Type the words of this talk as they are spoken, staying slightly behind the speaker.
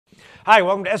Hi,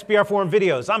 welcome to SBR Forum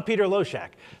Videos. I'm Peter Loshak.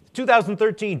 The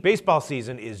 2013 baseball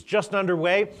season is just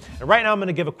underway, and right now I'm going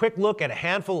to give a quick look at a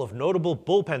handful of notable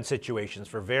bullpen situations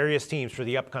for various teams for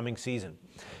the upcoming season.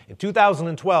 In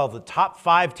 2012, the top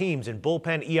 5 teams in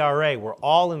bullpen ERA were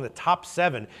all in the top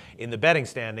 7 in the betting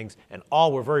standings, and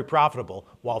all were very profitable,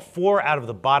 while 4 out of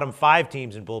the bottom 5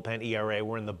 teams in bullpen ERA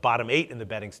were in the bottom 8 in the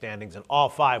betting standings, and all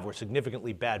 5 were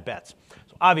significantly bad bets.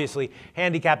 So obviously,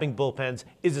 handicapping bullpens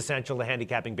is essential to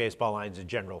handicapping baseball lines in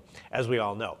general, as we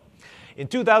all know. In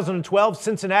 2012,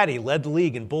 Cincinnati led the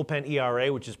league in bullpen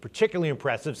ERA, which is particularly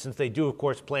impressive since they do, of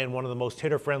course, play in one of the most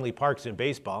hitter-friendly parks in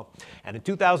baseball. And in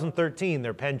 2013,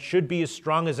 their pen should be as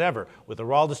strong as ever, with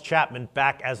Aroldis Chapman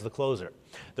back as the closer.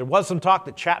 There was some talk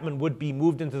that Chapman would be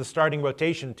moved into the starting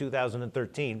rotation in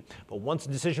 2013, but once a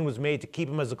decision was made to keep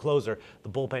him as a closer, the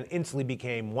bullpen instantly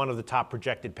became one of the top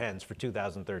projected pens for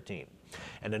 2013.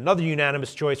 And another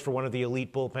unanimous choice for one of the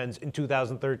elite bullpens in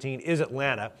 2013 is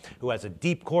Atlanta, who has a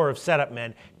deep core of setup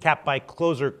men, capped by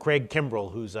closer Craig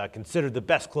Kimbrell, who's considered the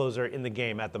best closer in the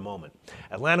game at the moment.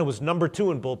 Atlanta was number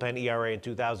 2 in bullpen ERA in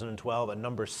 2012 and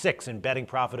number 6 in betting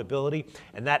profitability,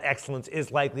 and that excellence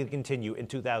is likely to continue in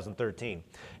 2013.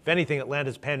 If anything,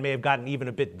 Atlanta's pen may have gotten even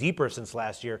a bit deeper since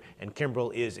last year, and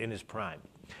Kimbrell is in his prime.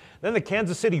 Then the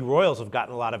Kansas City Royals have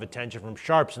gotten a lot of attention from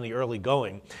sharps in the early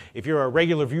going. If you're a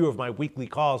regular viewer of my weekly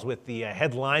calls with the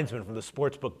head linesman from the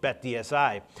sportsbook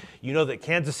BetDSI, you know that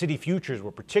Kansas City futures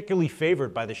were particularly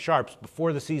favored by the sharps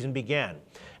before the season began.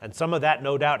 And some of that,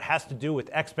 no doubt, has to do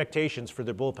with expectations for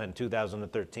their bullpen in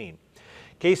 2013.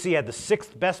 KC had the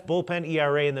 6th best bullpen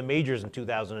ERA in the majors in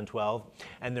 2012,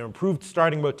 and their improved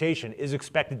starting rotation is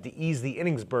expected to ease the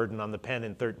innings burden on the pen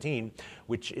in 13,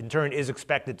 which in turn is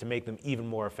expected to make them even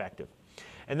more effective.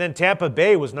 And then Tampa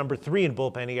Bay was number 3 in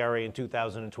bullpen ERA in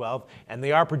 2012, and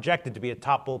they are projected to be a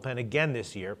top bullpen again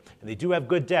this year, and they do have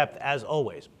good depth as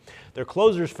always. Their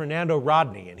closer is Fernando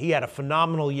Rodney, and he had a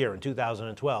phenomenal year in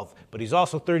 2012, but he's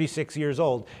also 36 years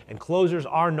old, and closers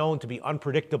are known to be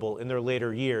unpredictable in their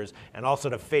later years and also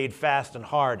to fade fast and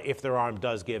hard if their arm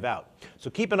does give out. So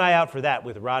keep an eye out for that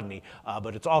with Rodney,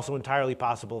 but it's also entirely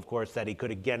possible, of course, that he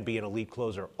could again be an elite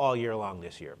closer all year long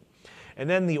this year. And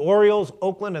then the Orioles,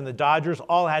 Oakland, and the Dodgers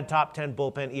all had top 10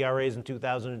 bullpen ERAs in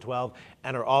 2012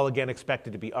 and are all again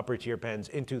expected to be upper-tier pens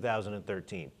in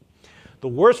 2013. The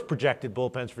worst projected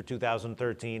bullpens for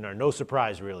 2013 are no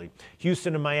surprise, really.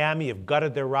 Houston and Miami have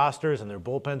gutted their rosters, and their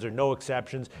bullpens are no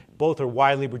exceptions. Both are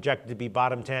widely projected to be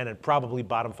bottom 10 and probably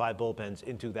bottom 5 bullpens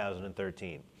in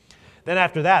 2013. Then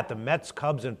after that, the Mets,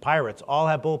 Cubs, and Pirates all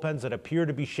have bullpens that appear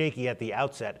to be shaky at the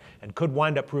outset and could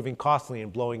wind up proving costly in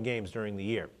blowing games during the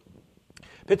year.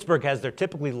 Pittsburgh has their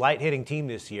typically light-hitting team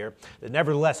this year that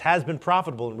nevertheless has been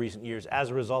profitable in recent years as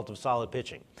a result of solid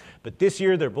pitching. But this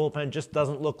year, their bullpen just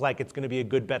doesn't look like it's going to be a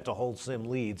good bet to hold sim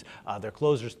leads. Their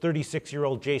closer's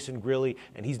 36-year-old Jason Grilli,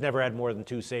 and he's never had more than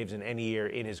 2 saves in any year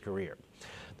in his career.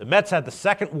 The Mets had the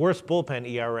 2nd worst bullpen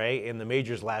ERA in the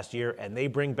majors last year, and they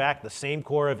bring back the same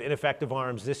core of ineffective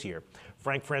arms this year.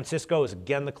 Frank Francisco is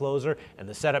again the closer, and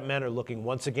the setup men are looking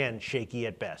once again shaky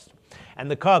at best. And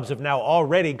the Cubs have now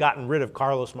already gotten rid of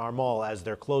Carlos Marmol as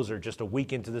their closer just a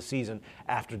week into the season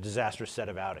after a disastrous set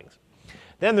of outings.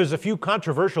 Then there's a few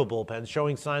controversial bullpens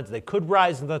showing signs they could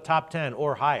rise into the top 10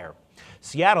 or higher.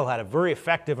 Seattle had a very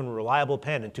effective and reliable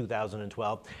pen in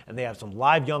 2012, and they have some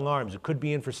live young arms who could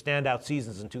be in for standout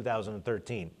seasons in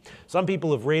 2013. Some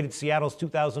people have rated Seattle's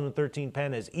 2013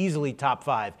 pen as easily top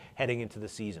 5 heading into the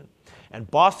season. And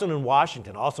Boston and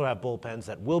Washington also have bullpens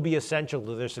that will be essential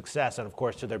to their success and, of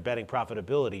course, to their betting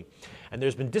profitability. And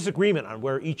there's been disagreement on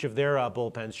where each of their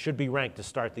bullpens should be ranked to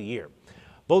start the year.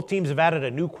 Both teams have added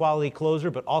a new quality closer,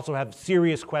 but also have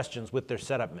serious questions with their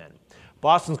setup men.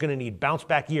 Boston's going to need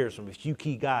bounce-back years from a few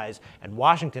key guys, and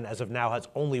Washington, as of now, has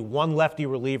only 1 lefty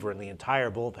reliever in the entire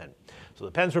bullpen. So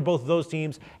the pens for both of those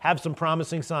teams have some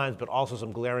promising signs, but also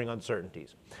some glaring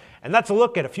uncertainties. And that's a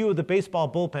look at a few of the baseball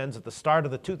bullpens at the start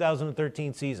of the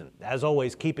 2013 season. As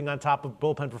always, keeping on top of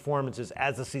bullpen performances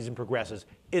as the season progresses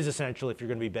is essential if you're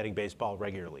going to be betting baseball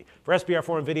regularly. For SBR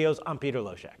Forum Videos, I'm Peter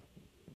Loshak.